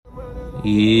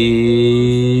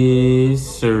Yes,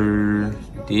 sir.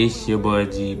 This your boy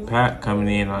G Pap coming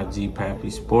in on G Pappy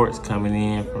Sports, coming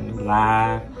in from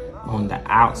live on the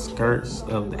outskirts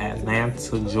of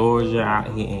Atlanta, Georgia,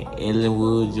 out here in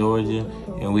Ellenwood, Georgia.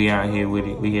 And we out here with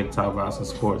it. We here to talk about some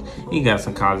sports. You got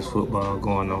some college football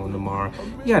going on tomorrow.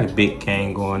 You got a big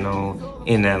game going on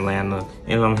in Atlanta.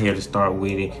 And I'm here to start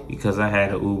with it because I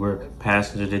had an Uber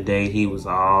passenger today. He was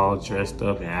all dressed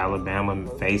up in Alabama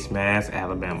face mask,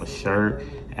 Alabama shirt,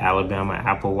 Alabama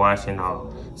Apple Watch and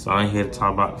all. So I'm here to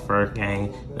talk about the first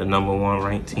game, the number 1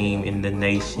 ranked team in the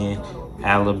nation,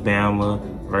 Alabama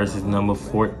versus number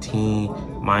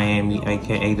 14, Miami,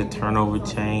 aka the turnover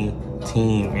chain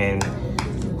team. And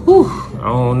I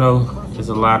don't know. There's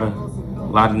a lot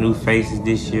of new faces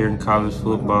this year in college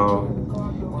football.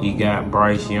 You got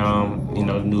Bryce Young, the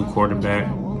new quarterback,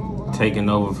 taking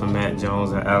over for Matt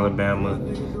Jones at Alabama.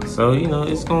 So,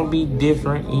 it's going to be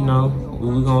different,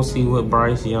 We're going to see what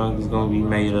Bryce Young is going to be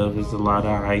made of. There's a lot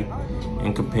of hype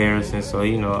in comparison. So,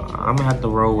 I'm going to have to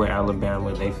roll with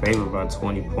Alabama. They favor by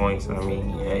 20 points. I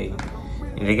mean, hey.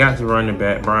 And they got the running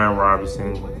back, Brian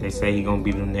Robinson. They say he's going to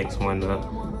be the next one up.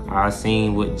 I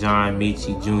seen what John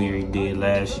Mechie Jr. did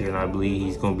last year, and I believe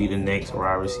he's going to be the next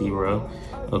wide receiver up.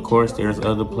 Of course, there's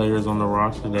other players on the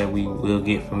roster that we will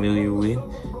get familiar with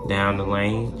down the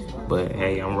lane. But,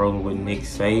 hey, I'm rolling with Nick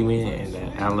Saban and the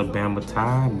Alabama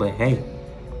Tide. But, hey,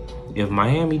 if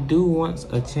Miami wants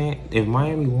to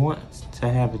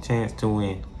have a chance to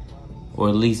win, or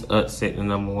at least upset the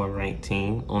number 1 ranked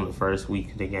team on the first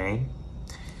week of the game,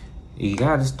 you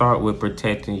got to start with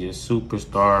protecting your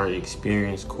superstar,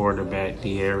 experienced quarterback,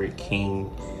 D'Eriq King.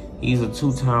 He's a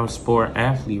 2-time sport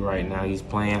athlete right now. He's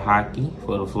playing hockey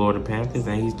for the Florida Panthers,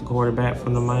 and he's the quarterback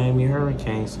from the Miami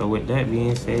Hurricanes. So with that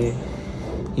being said,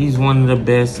 he's one of the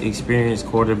best experienced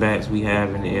quarterbacks we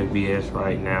have in the FBS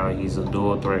right now. He's a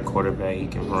dual-threat quarterback. He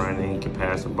can run and he can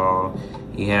pass the ball.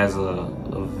 He has a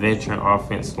veteran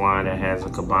offensive line that has a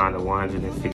combined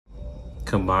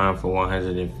for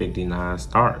 159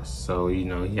 starts. So, he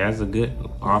has a good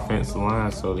offensive line.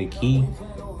 So the key,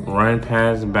 run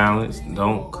pass balance,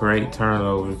 don't create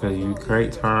turnovers, because if you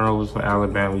create turnovers for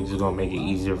Alabama, you're just going to make it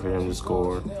easier for them to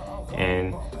score.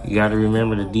 And you got to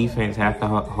remember the defense have to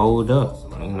hold up.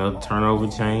 The turnover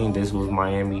chain, this was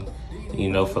Miami,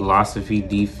 philosophy.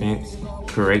 Defense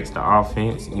creates the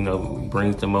offense,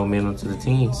 brings the momentum to the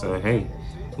team. So, hey,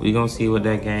 we're going to see what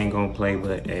that game going to play.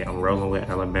 But, hey, I'm rolling with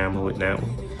Alabama with that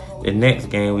one. The next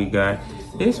game we got,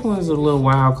 this one's a little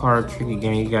wild card tricky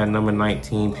game. You got number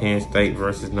 19 Penn State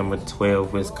versus number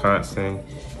 12 Wisconsin.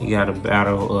 You got a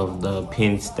battle of the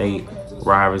Penn State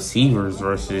wide receivers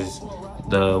versus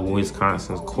the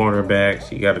Wisconsin's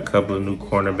cornerbacks. You got a couple of new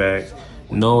cornerbacks.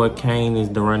 Noah Cain is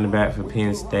the running back for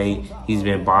Penn State. He's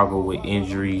been boggled with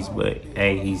injuries, but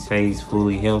hey, he stays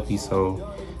fully healthy.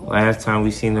 So last time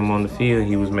we seen him on the field,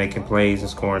 he was making plays and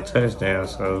scoring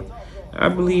touchdowns. So I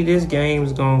believe this game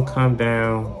is going to come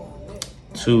down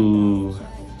to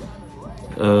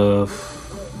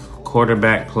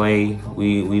quarterback play.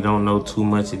 We don't know too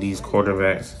much of these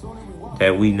quarterbacks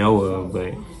that we know of,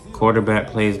 but quarterback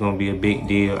play is going to be a big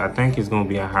deal. I think it's going to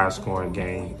be a high-scoring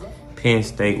game. Penn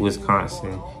State,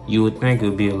 Wisconsin. You would think it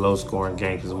would be a low-scoring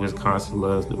game because Wisconsin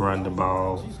loves to run the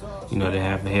ball. They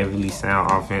have a heavily sound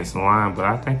offensive line, but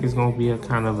I think it's going to be a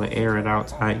kind of an air-it-out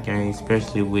type game,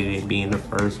 especially with it being the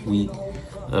first week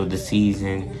of the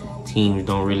season. Teams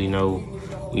don't really know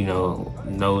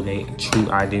their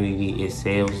true identity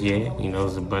itself yet.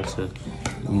 There's a bunch of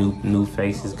new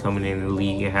faces coming in the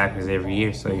league. It happens every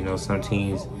year. So, some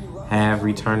teams have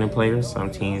returning players, some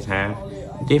teams have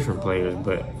different players,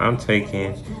 but I'm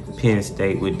taking Penn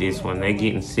State with this one. They're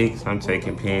getting 6. I'm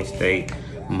taking Penn State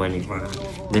money line.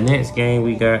 The next game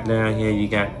we got down here, you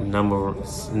got the number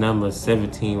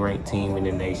 17 ranked team in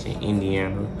the nation,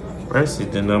 Indiana, versus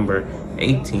the number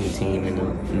 18 team in the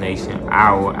nation.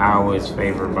 Iowa is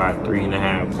favored by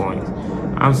 3.5 points.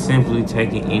 I'm simply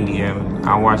taking Indiana.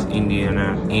 I watched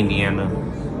Indiana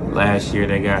last year.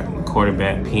 They got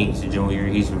quarterback Penix Jr.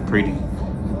 He's a pretty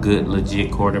good, legit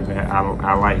quarterback.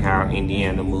 I like how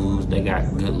Indiana moves. They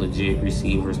got good, legit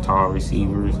receivers, tall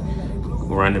receivers,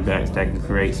 running backs that can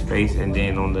create space. And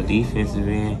then on the defensive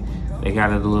end, they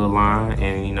got a little line,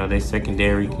 and, their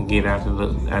secondary can get after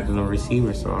the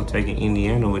receivers. So I'm taking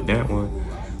Indiana with that one.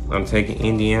 I'm taking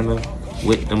Indiana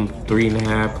with them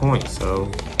 3.5 points. So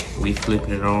we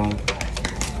flipping it on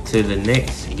to the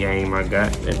next game I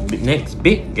got, the next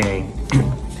big game.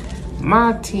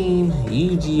 My team,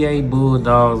 UGA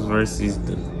Bulldogs versus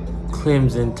the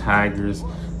Clemson Tigers.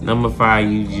 Number 5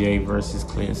 UGA versus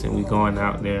Clemson. We going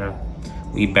out there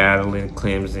We battling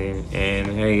Clemson, and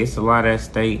hey, it's a lot at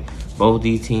stake. Both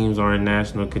these teams are in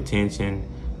national contention,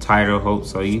 title hope.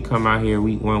 So you come out here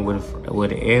week one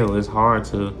with an L, it's hard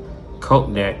to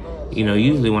cope that. You know,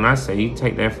 usually when I say you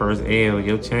take that first L,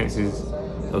 your chances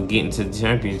of getting to the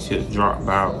championship drop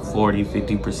about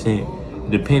 40–50%,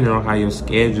 depending on how your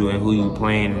schedule and who you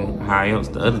playing and how else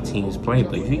the other teams play.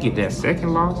 But if you get that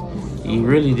second loss, you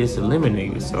really just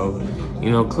eliminated. So, you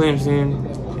know, Clemson,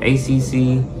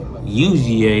 ACC,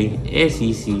 UGA,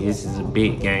 SEC, this is a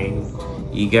big game.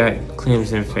 You got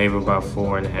Clemson favored by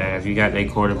 4.5. You got their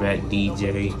quarterback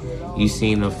DJ. You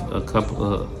seen a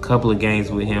couple of games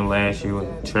with him last year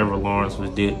when Trevor Lawrence was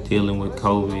dealing with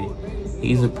COVID.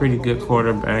 He's a pretty good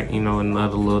quarterback, you know,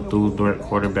 another little through-threat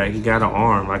quarterback. He got an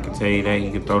arm, I can tell you that.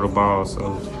 He can throw the ball,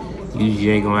 so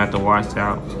UGA going to have to watch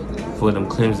out for them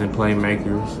Clemson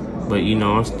playmakers. But, you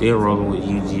know, I'm still rolling with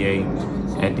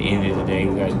UGA at the end of the day.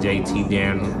 We got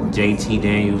JT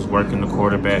Daniels working the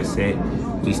quarterback set.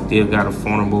 We still got a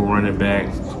formidable running back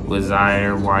with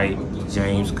Zaire White,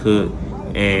 James Cook.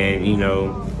 And, you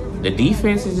know, the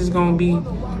defense is just going to be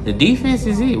 – the defense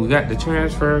is it. We got the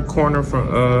transfer corner from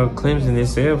Clemson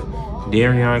itself,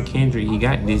 Darion Kendrick. He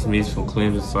got dismissed from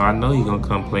Clemson, so I know he's going to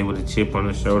come play with a chip on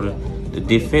his shoulder. The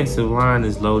defensive line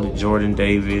is loaded. Jordan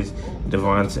Davis,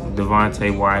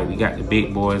 Devontae White. We got the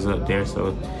big boys up there.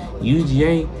 So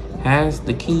UGA has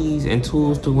the keys and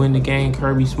tools to win the game.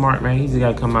 Kirby Smart, man, he's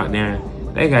got to come out there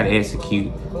and they got to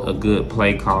execute a good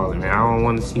play calling, man. I don't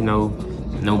want to see no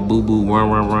boo-boo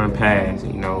run, pass.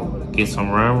 You know, get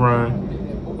some run,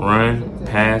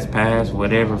 pass,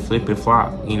 whatever, flip it,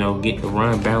 flop. You know, get the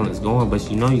run balance going. But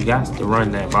you know you got to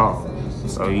run that ball.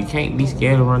 So you can't be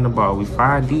scared to run the ball. We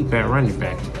 5 deep at running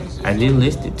back. I did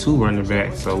listed 2 running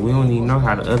backs, so we don't even know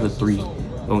how the other 3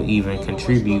 gonna even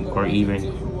contribute or even,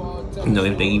 you know,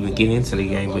 if they even get into the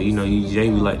game. But you know,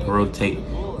 UGA, we like to rotate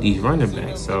these running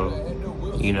backs. So,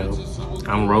 you know,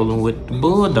 I'm rolling with the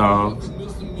Bulldogs.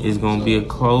 It's gonna be a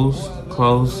close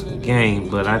game,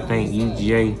 but I think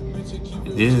UGA,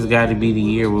 this has got to be the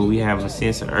year where we have a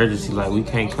sense of urgency. Like, we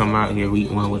can't come out here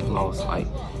week 1 with a loss. Like,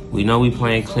 we know we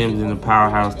playing Clemson, the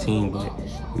powerhouse team, but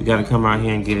we got to come out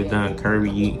here and get it done.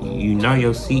 Kirby, you know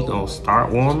your seat gonna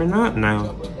start warming up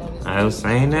now. I was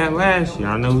saying that last year.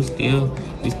 I know we still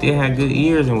had good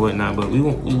years and whatnot, but we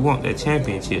want that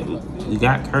championship. We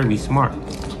got Kirby Smart.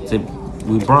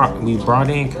 We brought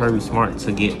in Kirby Smart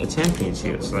to get a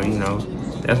championship. So, you know,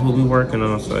 that's what we working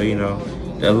on. So, you know,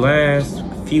 the last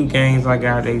few games I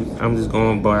got, I'm just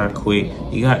going by quick.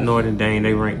 You got Notre Dame,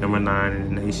 they ranked number 9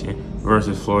 in the nation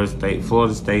versus Florida State.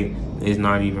 Florida State is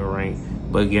not even ranked,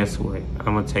 but guess what? I'm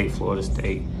gonna take Florida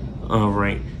State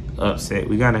unranked upset.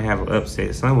 We gotta have an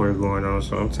upset somewhere going on,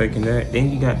 so I'm taking that.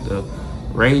 Then you got the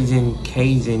Raging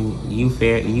Cajun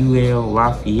UL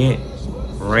Lafayette,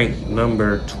 ranked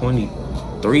number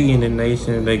 23 in the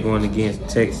nation. They going against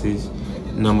Texas,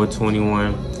 number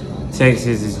 21.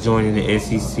 Texas is joining the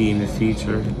SEC in the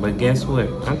future, but guess what?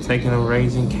 I'm taking them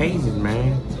Raging Cajuns,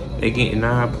 man. They getting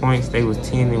 9 points. They was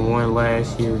 10-1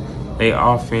 last year. Their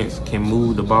offense can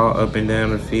move the ball up and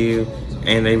down the field,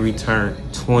 and they return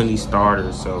 20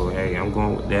 starters. So, hey, I'm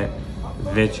going with that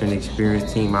veteran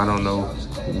experienced team. I don't know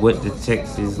what the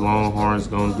Texas Longhorns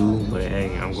going to do, but,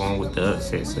 hey, I'm going with the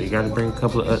upset. So you got to bring a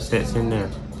couple of upsets in there.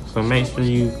 So make sure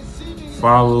you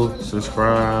follow,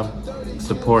 subscribe,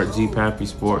 support G Pappy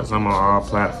Sports. I'm on all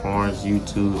platforms: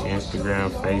 YouTube, Instagram,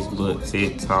 Facebook,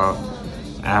 TikTok,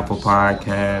 Apple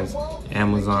Podcasts,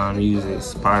 Amazon Music,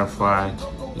 Spotify,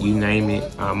 you name it,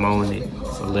 I'm on it.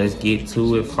 So let's get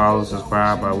to it. Follow,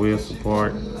 subscribe, I will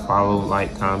support. Follow,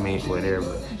 like, comment,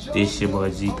 whatever. This your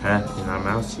boy G Pappy, and I'm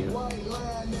out here.